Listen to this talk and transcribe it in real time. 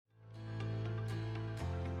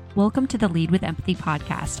Welcome to the Lead with Empathy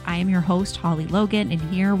podcast. I am your host, Holly Logan, and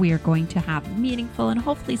here we are going to have meaningful and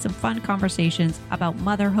hopefully some fun conversations about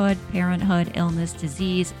motherhood, parenthood, illness,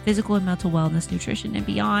 disease, physical and mental wellness, nutrition, and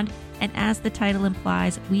beyond. And as the title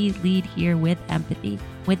implies, we lead here with empathy.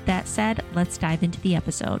 With that said, let's dive into the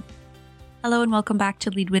episode. Hello and welcome back to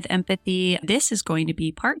Lead with Empathy. This is going to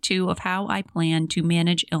be part 2 of how I plan to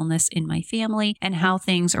manage illness in my family and how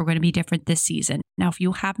things are going to be different this season. Now, if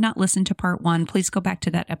you have not listened to part 1, please go back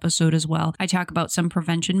to that episode as well. I talk about some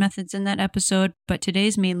prevention methods in that episode, but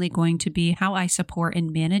today's mainly going to be how I support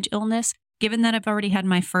and manage illness. Given that I've already had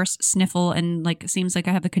my first sniffle and it seems like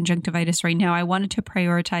I have a conjunctivitis right now, I wanted to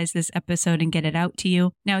prioritize this episode and get it out to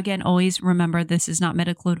you. Now, again, always remember this is not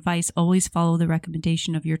medical advice. Always follow the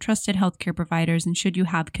recommendation of your trusted healthcare providers. And should you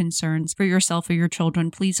have concerns for yourself or your children,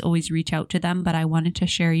 please always reach out to them. But I wanted to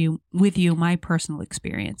share with you my personal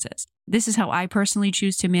experiences. This is how I personally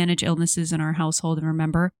choose to manage illnesses in our household. And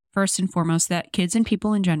remember, first and foremost, that kids and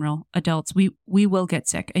people in general, adults, we will get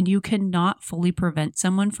sick. And you cannot fully prevent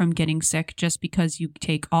someone from getting sick just because you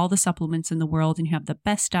take all the supplements in the world and you have the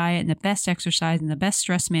best diet and the best exercise and the best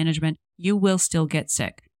stress management. You will still get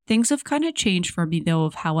sick. Things have kind of changed for me, though,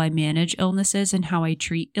 of how I manage illnesses and how I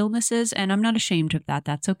treat illnesses. And I'm not ashamed of that.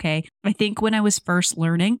 That's okay. I think when I was first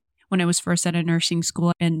learning, when I was first at a nursing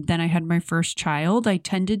school and then I had my first child, I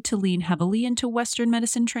tended to lean heavily into Western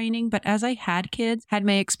medicine training. But as I had kids, had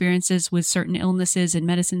my experiences with certain illnesses and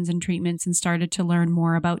medicines and treatments and started to learn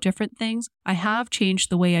more about different things, I have changed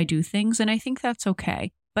the way I do things. And I think that's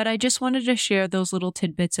okay. But I just wanted to share those little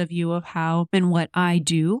tidbits of you of how and what I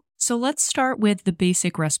do. So let's start with the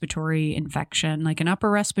basic respiratory infection, like an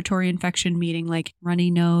upper respiratory infection, meaning like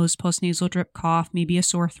runny nose, postnasal drip cough, maybe a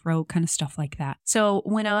sore throat, kind of stuff like that. So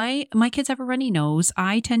when my kids have a runny nose,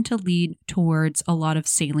 I tend to lead towards a lot of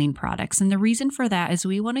saline products. And the reason for that is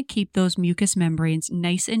we want to keep those mucous membranes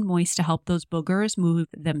nice and moist to help those boogers move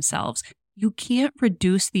themselves. You can't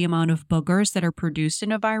reduce the amount of boogers that are produced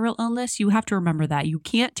in a viral illness. You have to remember that. You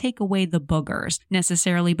can't take away the boogers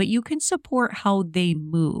necessarily, but you can support how they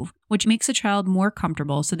move, which makes a child more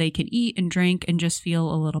comfortable so they can eat and drink and just feel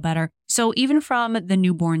a little better. So even from the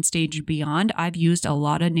newborn stage and beyond, I've used a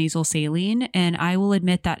lot of nasal saline, and I will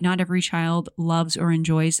admit that not every child loves or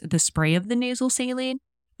enjoys the spray of the nasal saline.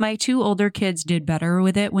 My 2 older kids did better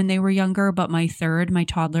with it when they were younger, but my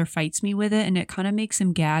toddler, fights me with it, and it kind of makes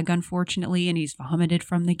him gag, unfortunately, and he's vomited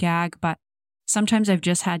from the gag. But sometimes I've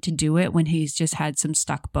just had to do it when he's just had some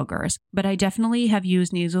stuck boogers. But I definitely have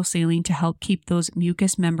used nasal saline to help keep those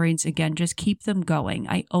mucous membranes, again, just keep them going.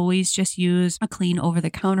 I always just use a clean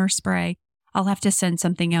over-the-counter spray. I'll have to send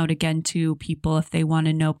something out again to people if they want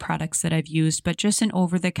to know products that I've used, but just an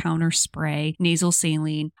over-the-counter spray, nasal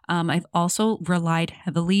saline. I've also relied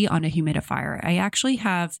heavily on a humidifier. I actually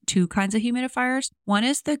have 2 kinds of humidifiers. One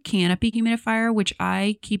is the canopy humidifier, which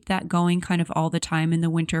I keep that going kind of all the time in the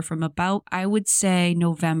winter from about, I would say,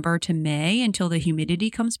 November to May until the humidity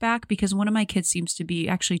comes back, because one of my kids seems to be,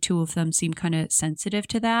 actually 2 of them seem kind of sensitive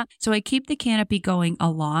to that. So I keep the canopy going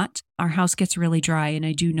a lot. Our house gets really dry, and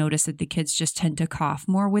I do notice that the kids just tend to cough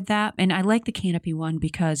more with that. And I like the canopy one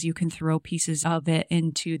because you can throw pieces of it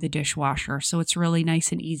into the dishwasher. So it's really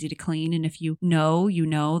nice and easy to clean. And if you know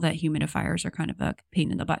that humidifiers are kind of a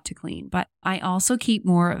pain in the butt to clean. But I also keep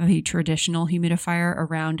more of a traditional humidifier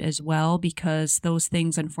around as well, because those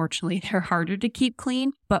things, unfortunately, they're harder to keep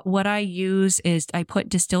clean. But what I use is I put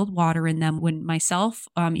distilled water in them when myself,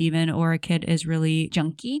 or a kid is really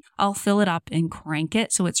junky. I'll fill it up and crank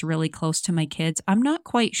it so it's really close to my kids. I'm not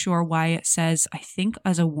quite sure why it says, I think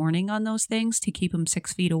as a warning on those things to keep them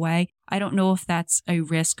 6 feet away. I don't know if that's a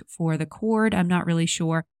risk for the cord. I'm not really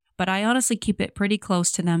sure. But I honestly keep it pretty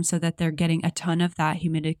close to them so that they're getting a ton of that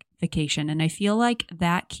humidification. And I feel like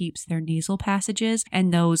that keeps their nasal passages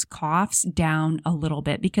and those coughs down a little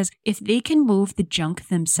bit, because if they can move the junk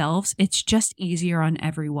themselves, it's just easier on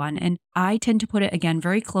everyone. And I tend to put it, again,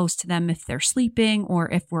 very close to them if they're sleeping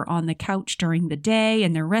or if we're on the couch during the day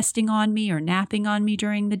and they're resting on me or napping on me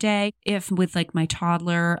during the day. If with my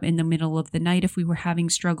toddler in the middle of the night, if we were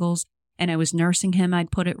having struggles and I was nursing him,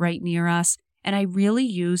 I'd put it right near us. And I really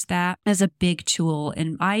use that as a big tool.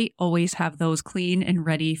 And I always have those clean and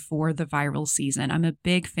ready for the viral season. I'm a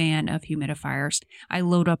big fan of humidifiers. I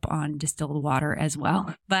load up on distilled water as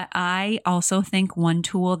well. But I also think one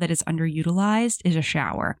tool that is underutilized is a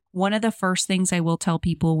shower. One of the first things I will tell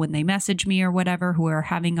people when they message me or whatever who are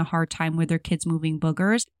having a hard time with their kids moving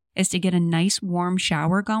boogers is to get a nice warm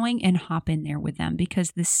shower going and hop in there with them,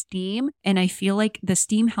 because the steam, and I feel like the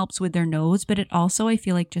steam helps with their nose, but it also, I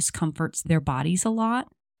feel like, just comforts their bodies a lot.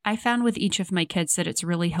 I found with each of my kids that it's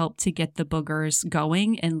really helped to get the boogers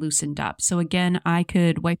going and loosened up. So again, I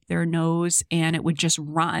could wipe their nose and it would just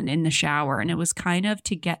run in the shower. And it was kind of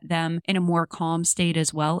to get them in a more calm state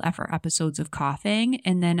as well after episodes of coughing.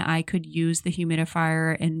 And then I could use the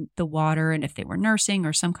humidifier and the water, and if they were nursing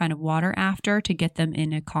or some kind of water after, to get them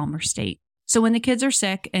in a calmer state. So when the kids are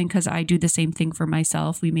sick, and because I do the same thing for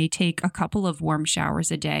myself, we may take a couple of warm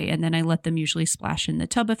showers a day, and then I let them usually splash in the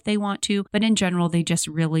tub if they want to. But in general, they just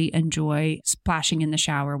really enjoy splashing in the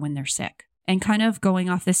shower when they're sick. And kind of going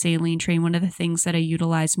off the saline train, one of the things that I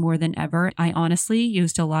utilize more than ever, I honestly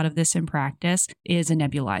used a lot of this in practice, is a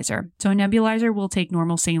nebulizer. So a nebulizer will take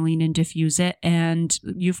normal saline and diffuse it. And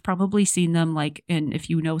you've probably seen them if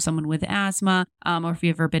you know someone with asthma, or if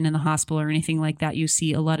you've ever been in the hospital or anything like that, you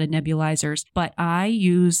see a lot of nebulizers. But I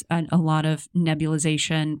use a lot of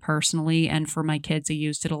nebulization personally. And for my kids, I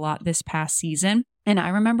used it a lot this past season. And I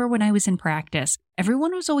remember when I was in practice,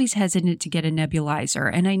 everyone was always hesitant to get a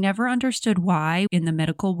nebulizer. And I never understood why in the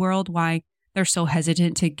medical world, why they're so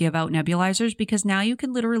hesitant to give out nebulizers, because now you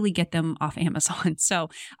can literally get them off Amazon. So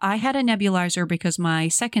I had a nebulizer because my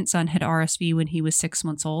second son had RSV when he was 6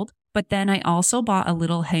 months old. But then I also bought a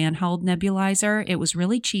little handheld nebulizer. It was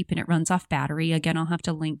really cheap and it runs off battery. Again, I'll have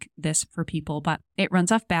to link this for people, but it runs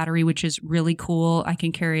off battery, which is really cool. I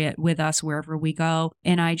can carry it with us wherever we go.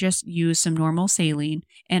 And I just use some normal saline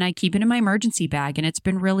and I keep it in my emergency bag. And it's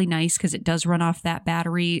been really nice because it does run off that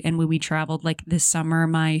battery. And when we traveled like this summer,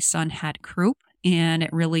 my son had croup and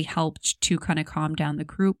it really helped to kind of calm down the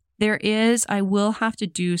croup. I will have to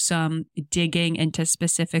do some digging into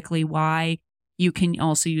specifically why you can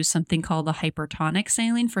also use something called the hypertonic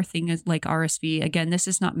saline for things like RSV. Again, this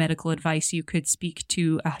is not medical advice. You could speak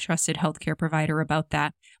to a trusted healthcare provider about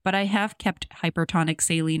that. But I have kept hypertonic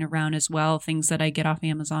saline around as well, things that I get off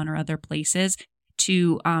Amazon or other places,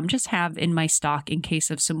 to just have in my stock in case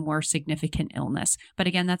of some more significant illness. But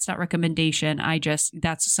again, that's not recommendation.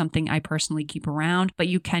 That's something I personally keep around, but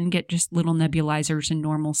you can get just little nebulizers and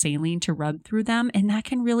normal saline to rub through them. And that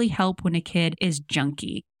can really help when a kid is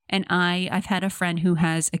junky. And I've had a friend who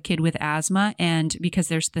has a kid with asthma, and because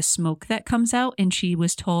there's the smoke that comes out, and she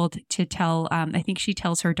was told to tell, I think she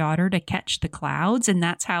tells her daughter to catch the clouds, and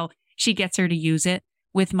that's how she gets her to use it.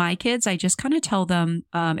 With my kids, I just kind of tell them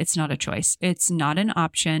it's not a choice. It's not an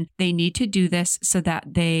option. They need to do this so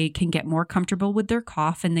that they can get more comfortable with their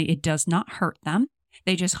cough and it does not hurt them.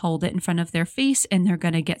 They just hold it in front of their face and they're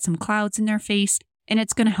going to get some clouds in their face. And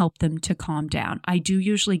it's going to help them to calm down. I do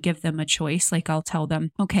usually give them a choice. Like I'll tell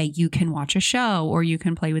them, okay, you can watch a show or you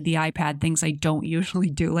can play with the iPad, things I don't usually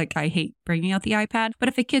do. Like I hate bringing out the iPad. But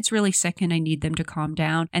if a kid's really sick and I need them to calm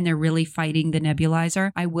down and they're really fighting the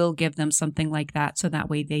nebulizer, I will give them something like that so that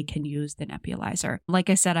way they can use the nebulizer. Like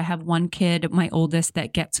I said, I have one kid, my oldest,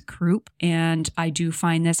 that gets croup. And I do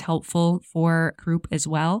find this helpful for croup as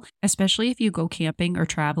well, especially if you go camping or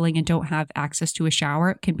traveling and don't have access to a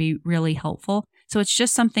shower. It can be really helpful. So it's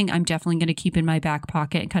just something I'm definitely going to keep in my back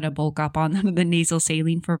pocket and kind of bulk up on the nasal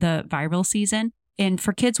saline for the viral season. And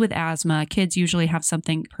for kids with asthma, kids usually have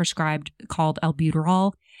something prescribed called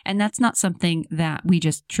albuterol. And that's not something that we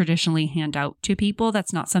just traditionally hand out to people.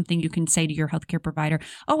 That's not something you can say to your healthcare provider,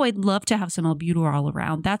 oh, I'd love to have some albuterol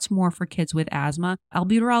around. That's more for kids with asthma.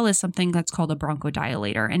 Albuterol is something that's called a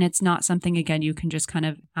bronchodilator. And it's not something, again, you can just kind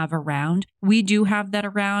of have around. We do have that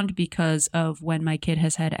around because of when my kid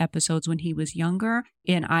has had episodes when he was younger.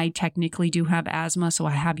 And I technically do have asthma, so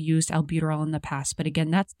I have used albuterol in the past. But again,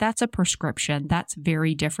 that's a prescription. That's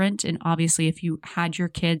very different. And obviously, if you had your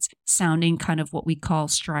kids sounding kind of what we call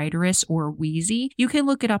stridorous or wheezy, you can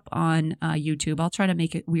look it up on YouTube. I'll try to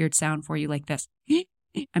make a weird sound for you like this.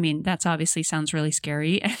 I mean, that's obviously sounds really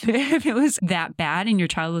scary. If it was that bad and your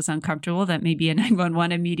child was uncomfortable, that may be a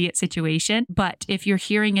 911 immediate situation. But if you're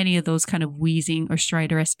hearing any of those kind of wheezing or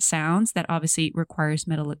stridorous sounds, that obviously requires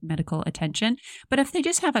medical attention. But if they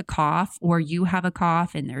just have a cough or you have a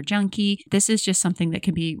cough and they're junky, this is just something that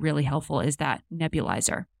can be really helpful, is that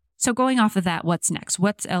nebulizer. So going off of that, what's next?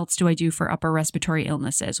 What else do I do for upper respiratory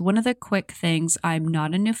illnesses? One of the quick things, I'm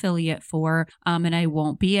not an affiliate for, and I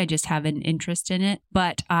won't be, I just have an interest in it,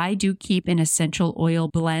 but I do keep an essential oil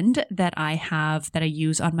blend that I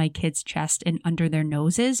use on my kids' chest and under their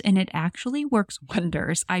noses, and it actually works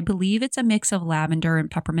wonders. I believe it's a mix of lavender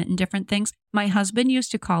and peppermint and different things. My husband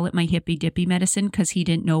used to call it my hippy dippy medicine because he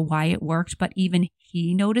didn't know why it worked, but even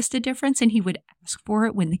he noticed a difference and he would ask for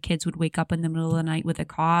it when the kids would wake up in the middle of the night with a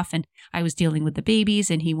cough. and I was dealing with the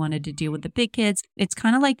babies and he wanted to deal with the big kids. It's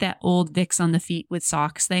kind of like that old Vicks on the feet with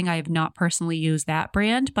socks thing. I have not personally used that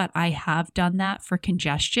brand, but I have done that for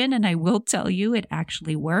congestion. And I will tell you, it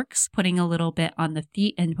actually works. Putting a little bit on the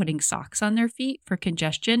feet and putting socks on their feet for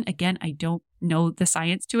congestion. Again, I don't know the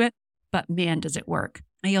science to it, but man, does it work.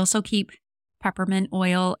 I also keep peppermint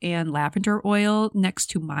oil and lavender oil next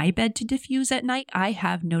to my bed to diffuse at night. I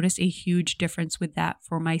have noticed a huge difference with that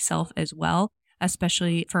for myself as well,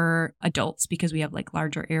 especially for adults because we have like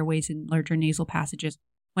larger airways and larger nasal passages.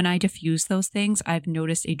 When I diffuse those things, I've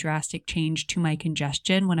noticed a drastic change to my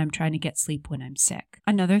congestion when I'm trying to get sleep when I'm sick.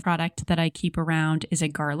 Another product that I keep around is a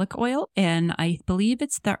garlic oil, and I believe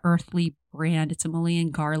it's the Earthly brand. It's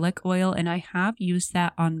Himalayan garlic oil, and I have used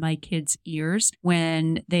that on my kids' ears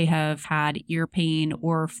when they have had ear pain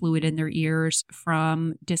or fluid in their ears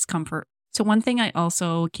from discomfort. So one thing I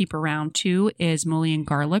also keep around too is Himalayan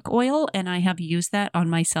garlic oil, and I have used that on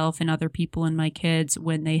myself and other people and my kids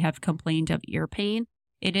when they have complained of ear pain.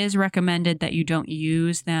 It is recommended that you don't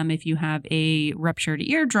use them if you have a ruptured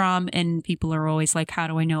eardrum, and people are always like, how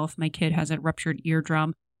do I know if my kid has a ruptured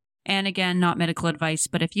eardrum? And again, not medical advice,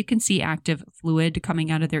 but if you can see active fluid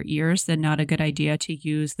coming out of their ears, then not a good idea to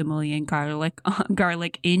use the Himalayan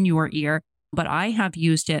garlic in your ear. But I have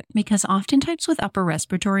used it because oftentimes with upper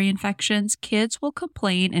respiratory infections, kids will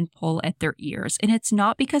complain and pull at their ears. And it's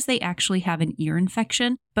not because they actually have an ear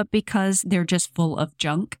infection, but because they're just full of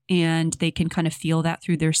junk and they can kind of feel that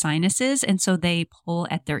through their sinuses. And so they pull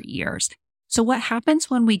at their ears. So what happens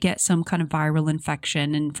when we get some kind of viral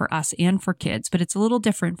infection, and for us and for kids, but it's a little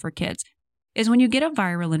different for kids, is when you get a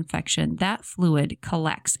viral infection, that fluid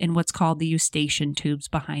collects in what's called the eustachian tubes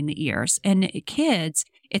behind the ears. And kids,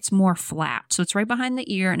 it's more flat. So it's right behind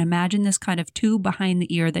the ear. And imagine this kind of tube behind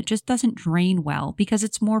the ear that just doesn't drain well because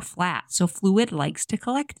it's more flat. So fluid likes to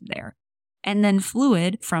collect there. And then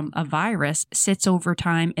fluid from a virus sits over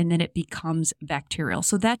time and then it becomes bacterial.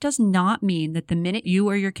 So that does not mean that the minute you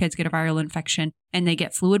or your kids get a viral infection and they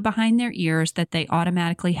get fluid behind their ears, that they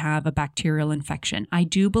automatically have a bacterial infection. I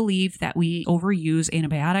do believe that we overuse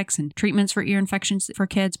antibiotics and treatments for ear infections for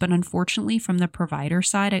kids, but unfortunately from the provider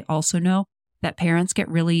side, I also know that parents get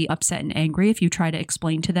really upset and angry if you try to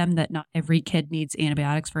explain to them that not every kid needs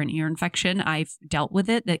antibiotics for an ear infection. I've dealt with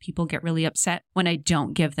it, that people get really upset when I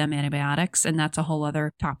don't give them antibiotics, and that's a whole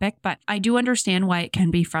other topic. But I do understand why it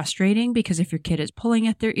can be frustrating, because if your kid is pulling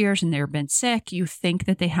at their ears and they've been sick, you think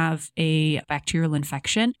that they have a bacterial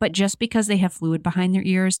infection. But just because they have fluid behind their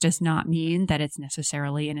ears does not mean that it's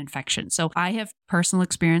necessarily an infection. So I have personal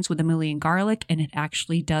experience with the Himalayan garlic, and it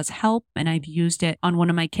actually does help. And I've used it on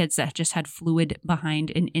one of my kids that just had fluid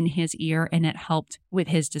behind and in his ear, and it helped with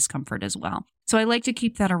his discomfort as well. So I like to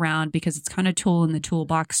keep that around because it's kind of a tool in the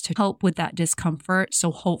toolbox to help with that discomfort. So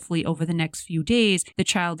hopefully over the next few days, the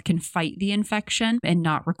child can fight the infection and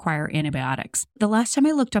not require antibiotics. The last time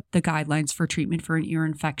I looked up the guidelines for treatment for an ear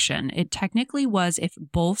infection, it technically was if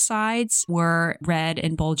both sides were red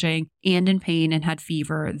and bulging and in pain and had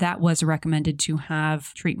fever, that was recommended to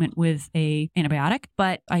have treatment with an antibiotic.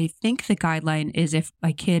 But I think the guideline is if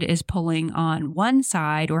a kid is pulling on one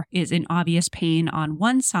side or is in obvious pain on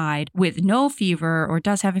one side with no fever or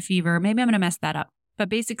does have a fever, maybe I'm going to mess that up. But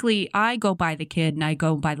basically, I go by the kid and I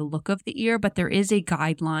go by the look of the ear, but there is a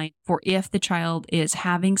guideline for if the child is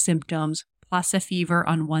having symptoms plus a fever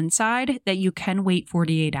on one side, that you can wait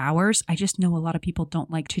 48 hours. I just know a lot of people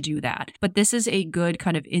don't like to do that. But this is a good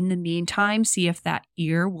kind of in the meantime, see if that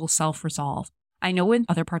ear will self-resolve. I know in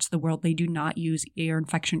other parts of the world, they do not use ear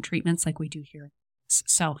infection treatments like we do here.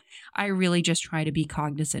 So I really just try to be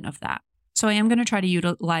cognizant of that. So I am going to try to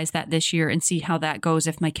utilize that this year and see how that goes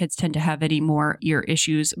if my kids tend to have any more ear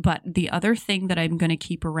issues. But the other thing that I'm going to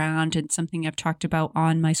keep around, and something I've talked about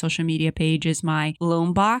on my social media page, is my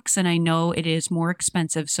loam box. And I know it is more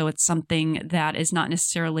expensive, so it's something that is not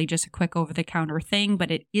necessarily just a quick over-the-counter thing, but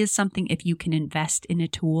it is something, if you can invest in a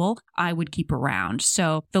tool, I would keep around.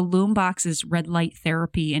 So the loom box is Red Light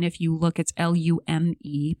Therapy. And if you look, it's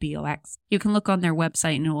LUMEBOX. You can look on their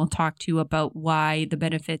website and it will talk to you about why the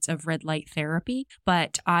benefits of red light therapy.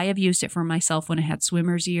 But I have used it for myself when I had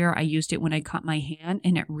swimmer's ear. I used it when I cut my hand,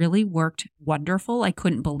 and it really worked wonderful. I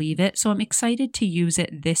couldn't believe it. So I'm excited to use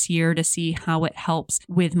it this year to see how it helps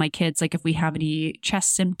with my kids. Like if we have any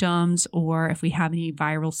chest symptoms or if we have any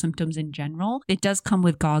viral symptoms in general. It does come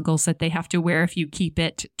with goggles that they have to wear if you keep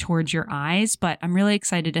it towards your eyes, but I'm really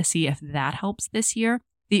excited to see if that helps this year.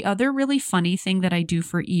 The other really funny thing that I do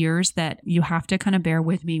for ears that you have to kind of bear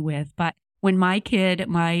with me with, but when my kid,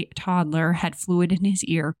 my toddler, had fluid in his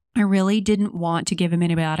ear, I really didn't want to give him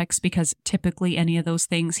antibiotics because typically any of those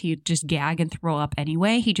things, he'd just gag and throw up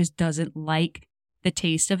anyway. He just doesn't like the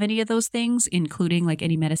taste of any of those things, including like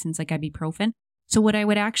any medicines like ibuprofen. So what I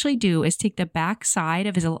would actually do is take the back side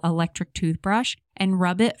of his electric toothbrush and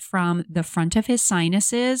rub it from the front of his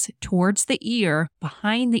sinuses towards the ear,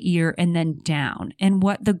 behind the ear, and then down. And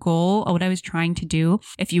what I was trying to do,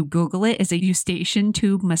 if you Google it, is a eustachian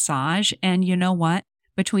tube massage. And you know what?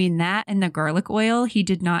 Between that and the garlic oil, he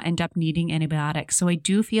did not end up needing antibiotics. So I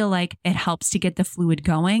do feel like it helps to get the fluid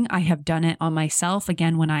going. I have done it on myself.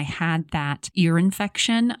 Again, when I had that ear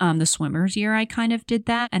infection, the swimmer's ear, I kind of did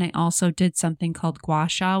that. And I also did something called gua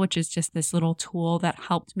sha, which is just this little tool that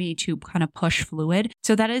helped me to kind of push fluid.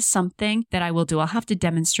 So that is something that I will do. I'll have to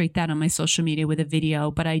demonstrate that on my social media with a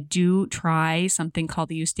video, but I do try something called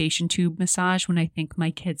the eustachian tube massage when I think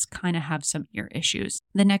my kids kind of have some ear issues.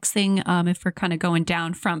 The next thing, if we're kind of going down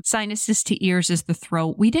from sinuses to ears, is the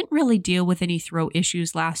throat. We didn't really deal with any throat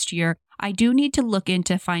issues last year. I do need to look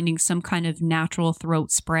into finding some kind of natural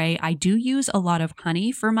throat spray. I do use a lot of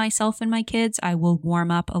honey for myself and my kids. I will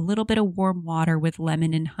warm up a little bit of warm water with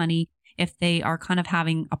lemon and honey if they are kind of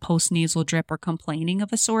having a postnasal drip or complaining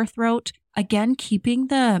of a sore throat. Again, keeping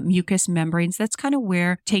the mucous membranes, that's kind of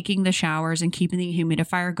where taking the showers and keeping the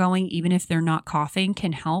humidifier going, even if they're not coughing,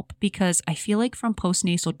 can help, because I feel like from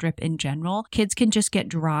postnasal drip in general, kids can just get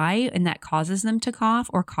dry and that causes them to cough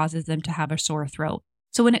or causes them to have a sore throat.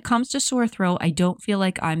 So when it comes to sore throat, I don't feel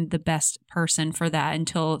like I'm the best person for that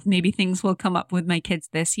until maybe things will come up with my kids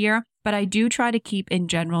this year. But I do try to keep, in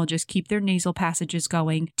general, just keep their nasal passages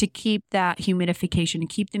going to keep that humidification and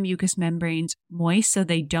keep the mucous membranes moist so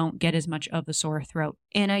they don't get as much of the sore throat.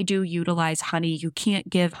 And I do utilize honey. You can't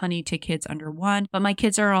give honey to kids under 1, but my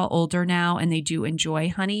kids are all older now and they do enjoy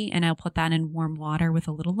honey. And I'll put that in warm water with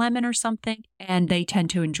a little lemon or something, and they tend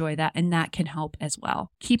to enjoy that, and that can help as well.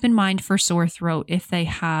 Keep in mind for sore throat, if they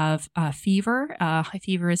have a fever,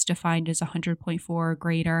 fever is defined as 100.4 or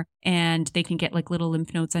greater, and they can get like little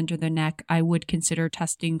lymph nodes under the neck, I would consider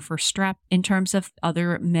testing for strep. In terms of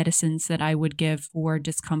other medicines that I would give for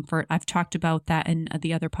discomfort, I've talked about that in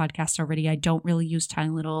the other podcast already. I don't really use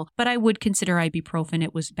Tylenol, but I would consider ibuprofen.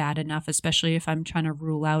 It was bad enough, especially if I'm trying to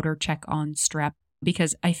rule out or check on strep,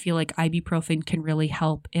 because I feel like ibuprofen can really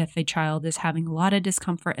help if a child is having a lot of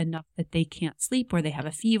discomfort enough that they can't sleep or they have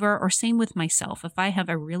a fever, or same with myself. If I have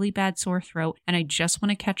a really bad sore throat and I just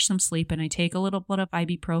want to catch some sleep and I take a little bit of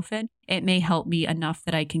ibuprofen, it may help me enough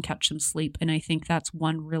that I can catch some sleep. And I think that's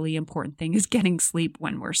one really important thing, is getting sleep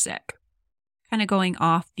when we're sick. Kind of going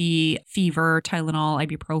off the fever, Tylenol,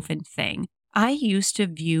 ibuprofen thing. I used to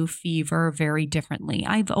view fever very differently.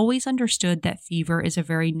 I've always understood that fever is a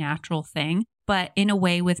very natural thing, but in a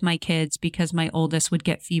way with my kids, because my oldest would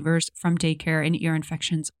get fevers from daycare and ear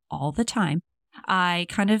infections all the time, I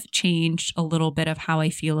kind of changed a little bit of how I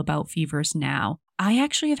feel about fevers now. I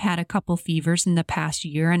actually have had a couple fevers in the past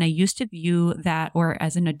year, and I used to view that, or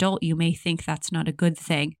as an adult, you may think that's not a good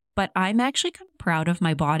thing. But I'm actually kind of proud of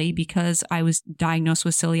my body, because I was diagnosed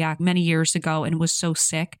with celiac many years ago and was so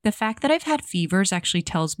sick. The fact that I've had fevers actually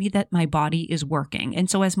tells me that my body is working. And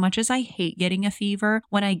so as much as I hate getting a fever,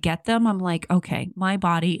 when I get them, I'm like, okay, my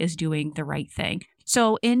body is doing the right thing.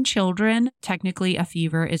 So in children, technically a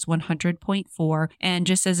fever is 100.4. And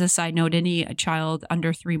just as a side note, any child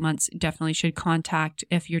under 3 months definitely should contact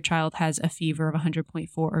if your child has a fever of 100.4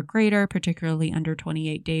 or greater, particularly under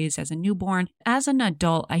 28 days as a newborn. As an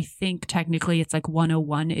adult, I think technically it's like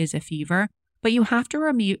 101 is a fever. But you have to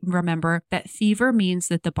remember that fever means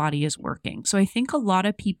that the body is working. So I think a lot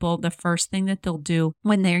of people, the first thing that they'll do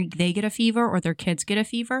when they get a fever or their kids get a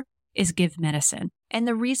fever is give medicine. And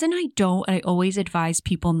the reason I always advise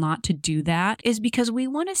people not to do that is because we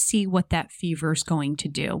want to see what that fever is going to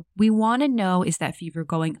do. We want to know, is that fever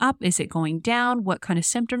going up? Is it going down? What kind of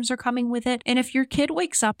symptoms are coming with it? And if your kid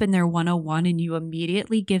wakes up and they're 101 and you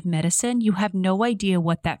immediately give medicine, you have no idea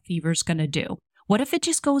what that fever is going to do. What if it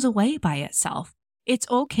just goes away by itself? It's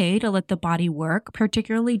okay to let the body work,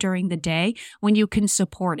 particularly during the day when you can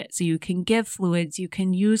support it. So you can give fluids, you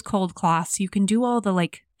can use cold cloths, you can do all the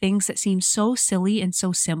things that seem so silly and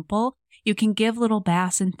so simple. You can give little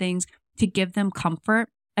baths and things to give them comfort.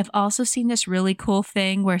 I've also seen this really cool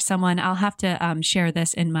thing where I'll have to share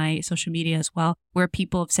this in my social media as well, where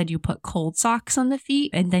people have said you put cold socks on the feet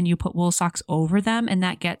and then you put wool socks over them, and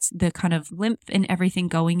that gets the kind of lymph and everything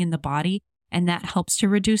going in the body. and that helps to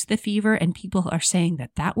reduce the fever. And people are saying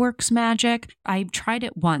that that works magic. I've tried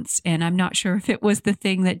it once and I'm not sure if it was the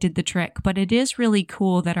thing that did the trick, but it is really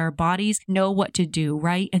cool that our bodies know what to do,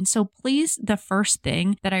 right? And so please, the first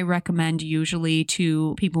thing that I recommend usually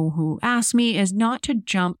to people who ask me is not to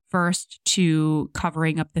jump first to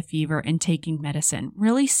covering up the fever and taking medicine.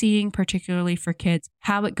 Really seeing, particularly for kids,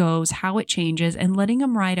 how it goes, how it changes, and letting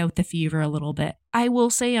them ride out the fever a little bit. I will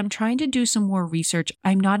say I'm trying to do some more research.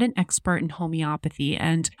 I'm not an expert in homeopathy,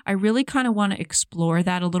 and I really kind of want to explore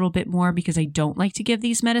that a little bit more because I don't like to give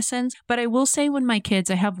these medicines. But I will say when my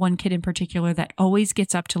kids, I have one kid in particular that always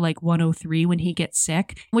gets up to like 103 when he gets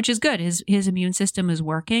sick, which is good. His immune system is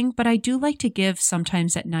working, but I do like to give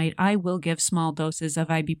sometimes at night. I will give small doses of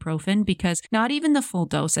ibuprofen because not even the full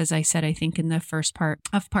dose, as I said, I think in the first part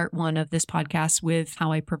of part 1 of this podcast with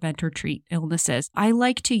how I prevent or treat illnesses. I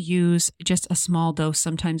like to use just a small dose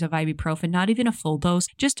sometimes of ibuprofen, not even a full dose,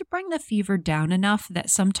 just to bring the fever down enough that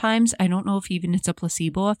sometimes, I don't know if even it's a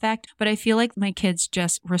placebo effect, but I feel like my kids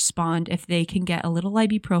just respond if they can get a little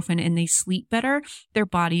ibuprofen and they sleep better, their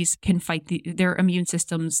bodies can fight their immune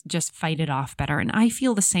systems just fight it off better. And I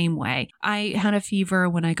feel the same way. I had a fever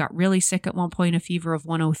when I got really sick at one point, a fever of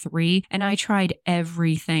 103, and I tried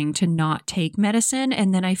everything to not take medicine.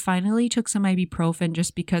 And then I finally took some ibuprofen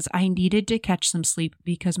just because I needed to catch some sleep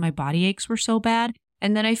because my body aches were so bad.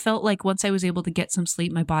 And then I felt like once I was able to get some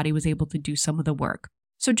sleep, my body was able to do some of the work.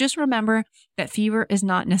 So just remember that fever is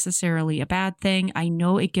not necessarily a bad thing. I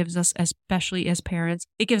know it gives us, especially as parents,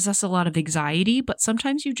 it gives us a lot of anxiety, but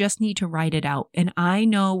sometimes you just need to ride it out. And I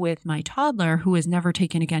know with my toddler, who has never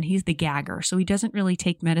taken, again, he's the gagger, so he doesn't really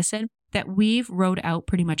take medicine, that we've rode out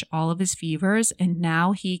pretty much all of his fevers, and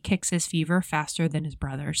now he kicks his fever faster than his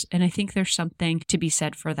brothers. And I think there's something to be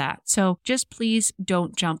said for that. So just please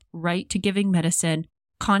don't jump right to giving medicine.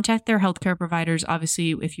 Contact their healthcare providers,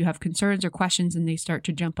 obviously, if you have concerns or questions and they start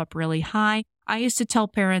to jump up really high. I used to tell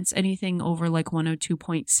parents anything over like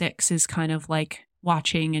 102.6 is kind of like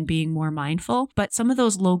watching and being more mindful. But some of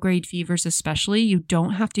those low-grade fevers especially, you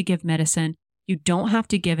don't have to give medicine. You don't have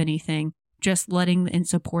to give anything. Just letting and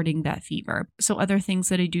supporting that fever. So other things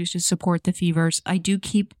that I do to support the fevers, I do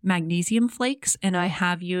keep magnesium flakes, and I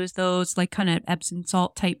have used those like kind of Epsom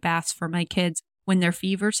salt type baths for my kids. When their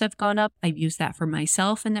fevers have gone up, I've used that for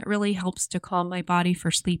myself, and that really helps to calm my body for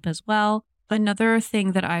sleep as well. Another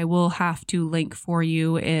thing that I will have to link for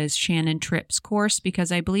you is Shannon Tripp's course,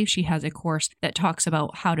 because I believe she has a course that talks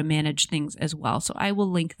about how to manage things as well. So I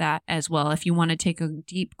will link that as well if you want to take a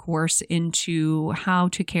deep course into how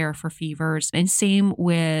to care for fevers. And same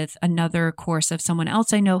with another course of someone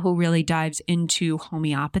else I know who really dives into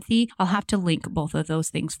homeopathy. I'll have to link both of those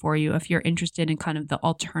things for you if you're interested in kind of the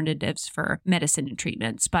alternatives for medicine and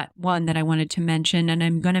treatments. But one that I wanted to mention, and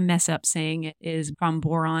I'm going to mess up saying it, is from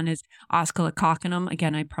boron, is oscillococcinum.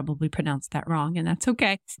 Again, I probably pronounced that wrong, and that's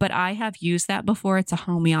okay. But I have used that before. It's a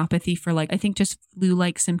homeopathy for I think just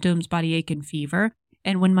flu-like symptoms, body ache and fever.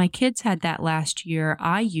 And when my kids had that last year,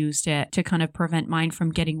 I used it to kind of prevent mine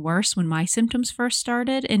from getting worse when my symptoms first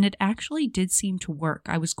started. And it actually did seem to work.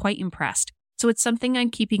 I was quite impressed. So it's something I'm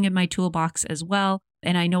keeping in my toolbox as well.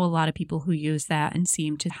 And I know a lot of people who use that and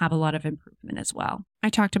seem to have a lot of improvement as well. I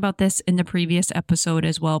talked about this in the previous episode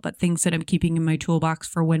as well, but things that I'm keeping in my toolbox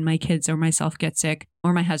for when my kids or myself get sick,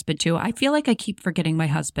 or my husband too. I feel like I keep forgetting my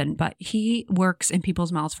husband, but he works in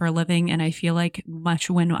people's mouths for a living. And I feel like much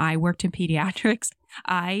when I worked in pediatrics,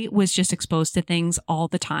 I was just exposed to things all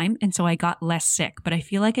the time. And so I got less sick, but I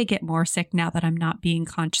feel like I get more sick now that I'm not being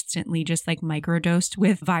constantly just like microdosed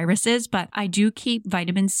with viruses. But I do keep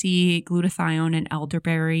vitamin C, glutathione, and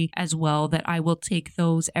elderberry as well, that I will take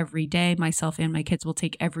those every day. Myself and my kids will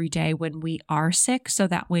take every day when we are sick. So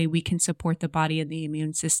that way we can support the body and the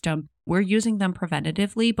immune system. We're using them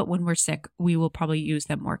preventatively, but when we're sick, we will probably use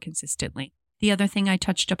them more consistently. The other thing I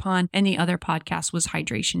touched upon in the other podcast was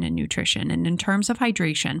hydration and nutrition. And in terms of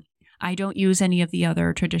hydration, I don't use any of the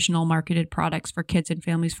other traditional marketed products for kids and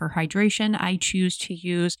families for hydration. I choose to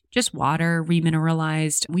use just water,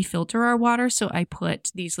 remineralized. We filter our water, so I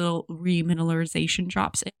put these little remineralization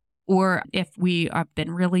drops in. Or if we have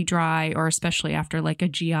been really dry, or especially after like a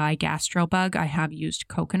GI gastro bug, I have used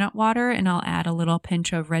coconut water, and I'll add a little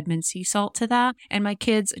pinch of Redmond sea salt to that. And my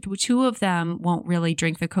kids, 2 of them won't really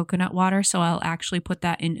drink the coconut water, so I'll actually put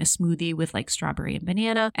that in a smoothie with like strawberry and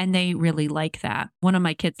banana, and they really like that. One of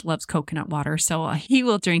my kids loves coconut water, so he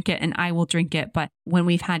will drink it and I will drink it. But when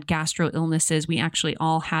we've had gastro illnesses, we actually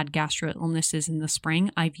all had gastro illnesses in the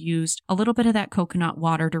spring, I've used a little bit of that coconut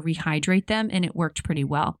water to rehydrate them, and it worked pretty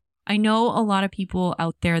well. I know a lot of people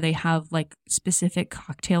out there, they have like specific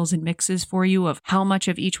cocktails and mixes for you of how much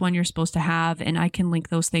of each one you're supposed to have. And I can link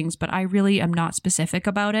those things, but I really am not specific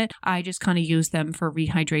about it. I just kind of use them for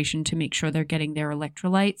rehydration to make sure they're getting their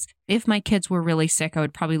electrolytes. If my kids were really sick, I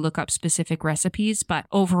would probably look up specific recipes. But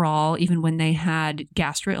overall, even when they had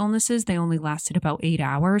gastro illnesses, they only lasted about 8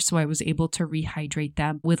 hours. So I was able to rehydrate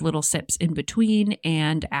them with little sips in between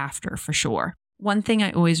and after for sure. One thing I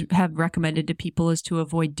always have recommended to people is to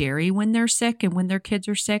avoid dairy when they're sick and when their kids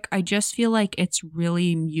are sick. I just feel like it's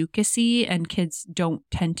really mucusy and kids don't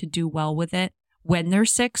tend to do well with it when they're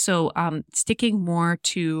sick. So sticking more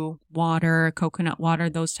to water, coconut water,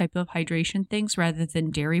 those type of hydration things rather than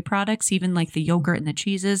dairy products, even like the yogurt and the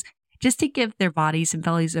cheeses, just to give their bodies and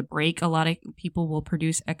bellies a break. A lot of people will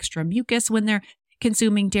produce extra mucus when they're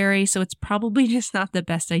consuming dairy, so it's probably just not the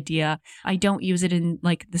best idea. I don't use it in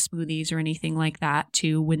like the smoothies or anything like that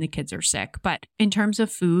too when the kids are sick. But in terms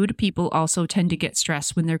of food, people also tend to get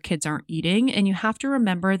stressed when their kids aren't eating. And you have to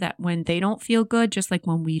remember that when they don't feel good, just like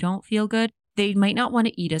when we don't feel good, they might not want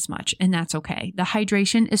to eat as much, and that's okay. The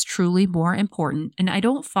hydration is truly more important. And I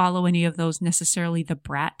don't follow any of those necessarily the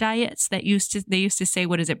brat diets that they used to say,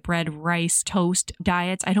 what is it, bread, rice, toast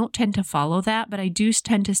diets. I don't tend to follow that, but I do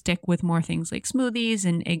tend to stick with more things like smoothies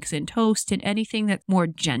and eggs and toast and anything that's more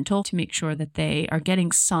gentle to make sure that they are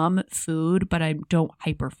getting some food, but I don't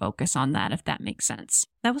hyper focus on that, if that makes sense.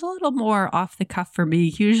 That was a little more off the cuff for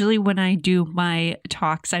me. Usually when I do my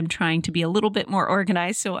talks, I'm trying to be a little bit more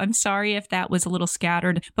organized. So I'm sorry if that was a little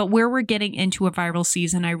scattered. But where we're getting into a viral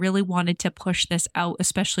season, I really wanted to push this out,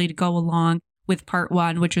 especially to go along with part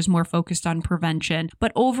 1, which is more focused on prevention.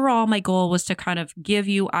 But overall, my goal was to kind of give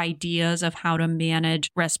you ideas of how to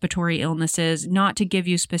manage respiratory illnesses, not to give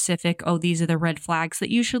you specific, oh, these are the red flags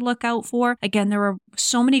that you should look out for. Again, there are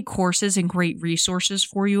so many courses and great resources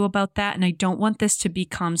for you about that. And I don't want this to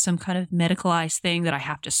become some kind of medicalized thing that I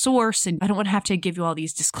have to source. And I don't want to have to give you all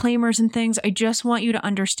these disclaimers and things. I just want you to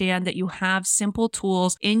understand that you have simple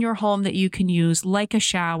tools in your home that you can use, like a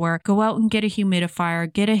shower. Go out and get a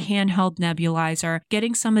humidifier, get a handheld nebulizer.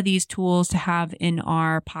 Getting some of these tools to have in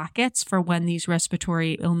our pockets for when these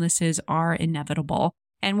respiratory illnesses are inevitable,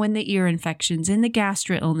 and when the ear infections and the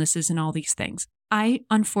gastro illnesses and all these things. I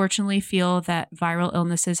unfortunately feel that viral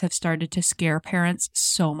illnesses have started to scare parents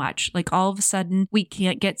so much. Like all of a sudden, we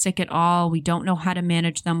can't get sick at all. We don't know how to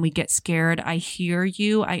manage them. We get scared. I hear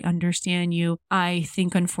you. I understand you. I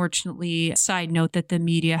think, unfortunately, side note, that the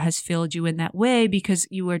media has failed you in that way because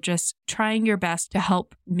you are just trying your best to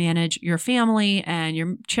help manage your family and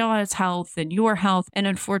your child's health and your health. And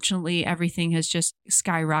unfortunately, everything has just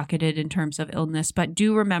skyrocketed in terms of illness. But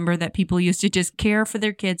do remember that people used to just care for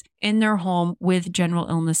their kids in their home with general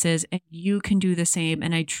illnesses, and you can do the same.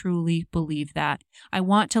 And I truly believe that. I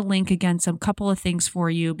want to link again some couple of things for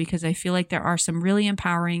you because I feel like there are some really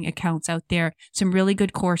empowering accounts out there, some really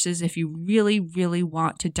good courses if you really, really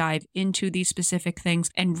want to dive into these specific things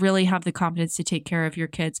and really have the confidence to take care of your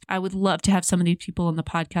kids. I would love to have some of these people on the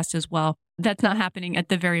podcast as well. That's not happening at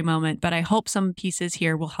the very moment, but I hope some pieces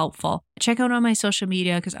here will helpful. Check out on my social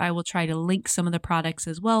media because I will try to link some of the products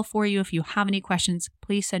as well for you. If you have any questions,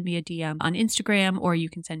 please send me a DM on Instagram, or you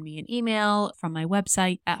can send me an email from my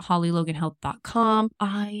website at hollyloganhealth.com.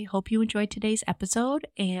 I hope you enjoyed today's episode.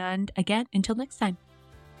 And again, until next time.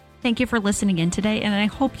 Thank you for listening in today, and I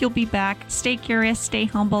hope you'll be back. Stay curious, stay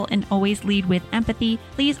humble, and always lead with empathy.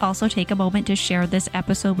 Please also take a moment to share this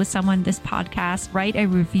episode with someone, this podcast. Write a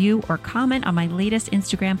review or comment on my latest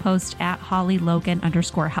Instagram post at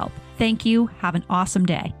hollylogan_health. Thank you. Have an awesome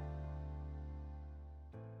day.